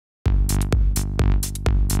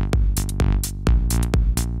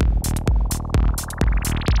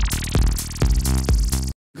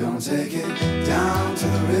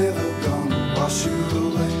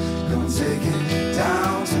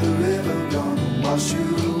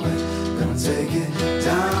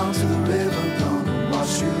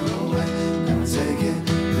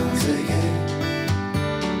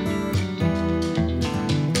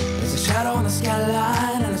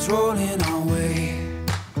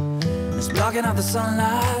It's blocking out the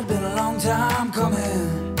sunlight, been a long time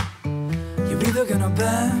coming. You're either gonna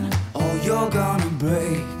bend or you're gonna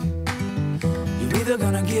break. You're either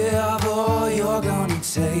gonna give or you're gonna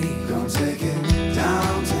take. Gonna take it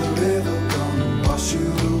down to the river, gonna wash you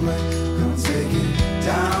away. Gonna take it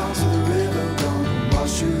down to the river, gonna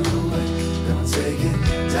wash you away. Gonna take it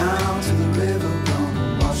down to the river,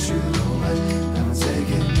 gonna wash you away. Gonna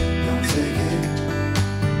take it, gonna take it.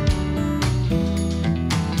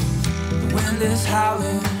 The wind is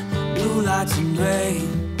howling, blue lights and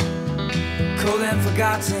rain. Cold and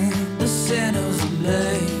forgotten, the sinners are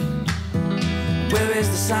blamed. Where is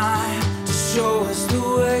the sign to show us the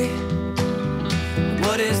way?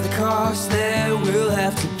 What is the cost that we'll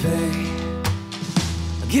have to pay?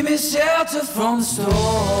 Give me shelter from the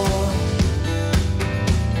storm.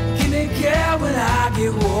 Give me care when I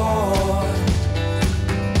get warm.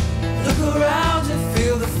 Look around and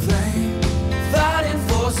feel the flame, fighting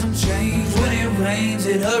for some change. When it rains,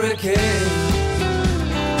 it hurricanes.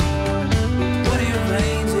 When it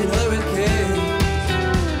rains, it hurricanes.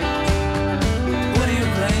 When it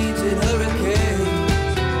rains, it hurricanes.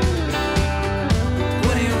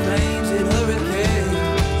 When it rains, it hurricanes.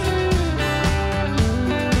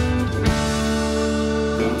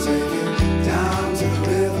 Gonna take it down to the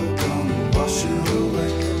river, gonna wash you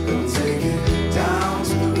away. Gonna take it down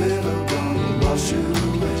to the river, gonna wash you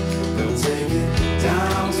away. Gonna take it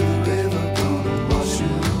down to the river, gonna wash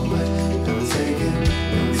you away. Gonna take it,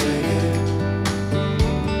 gonna take it.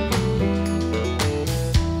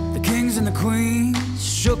 The kings and the queens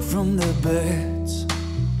shook from their beds.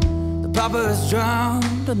 The paupers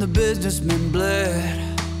drowned and the businessmen bled.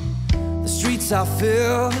 The streets are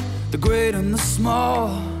filled, the great and the small.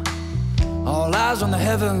 All eyes on the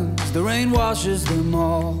heavens, the rain washes them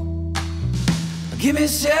all. Give me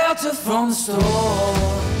shelter from the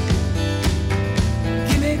storm.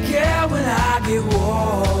 Give me care when I get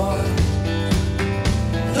warm.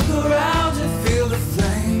 Look around and feel the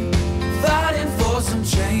flame, fighting for some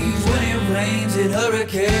change. When it rains, it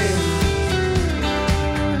hurricanes.